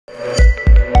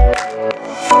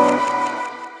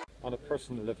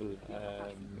personal level,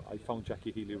 I found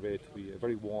Jackie Healy-Rae to be a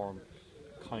very warm,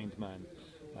 kind man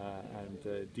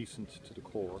and decent to the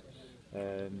core.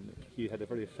 He had a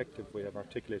very effective way of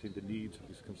articulating the needs of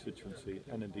his constituency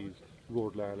and indeed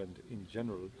rural Ireland in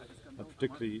general, and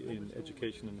particularly in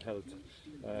education and health.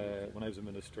 When I was a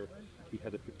minister, he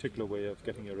had a particular way of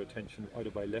getting your attention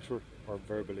either by letter or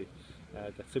verbally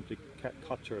that simply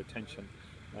caught your attention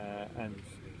and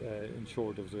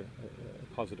ensured there was a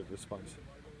positive response.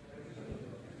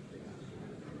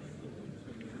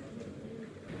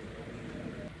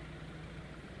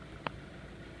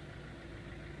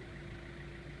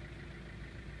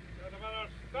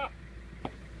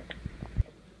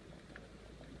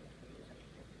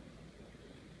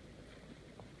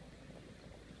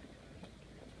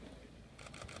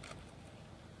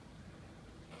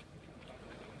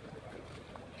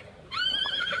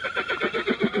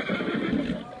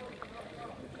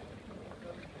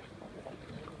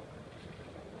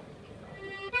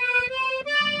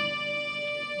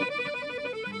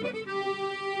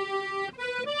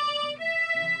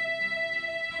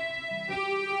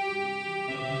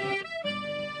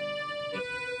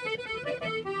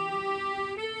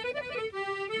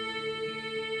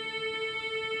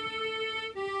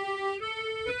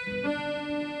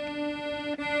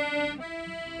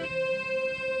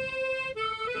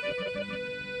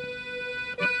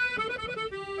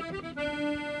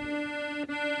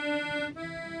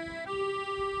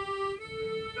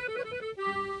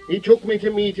 He took me to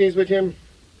meetings with him,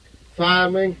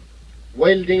 farming,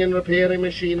 welding and repairing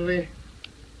machinery.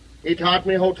 He taught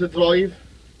me how to drive.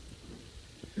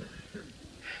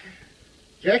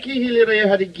 Jackie Healy-Rae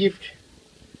had a gift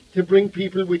to bring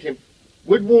people with him,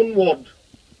 with one word,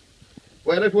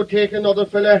 where it would take another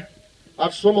fella or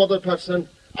some other person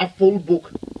a full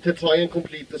book to try and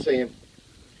complete the same.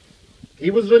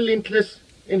 He was relentless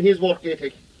in his work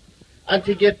ethic and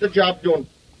to get the job done,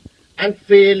 and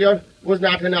failure was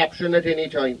not an option at any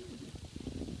time.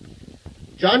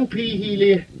 John P.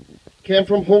 Healy came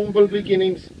from humble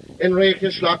beginnings in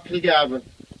Reichenschlag, Kilgarvan,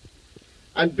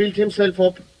 and built himself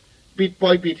up bit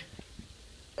by bit.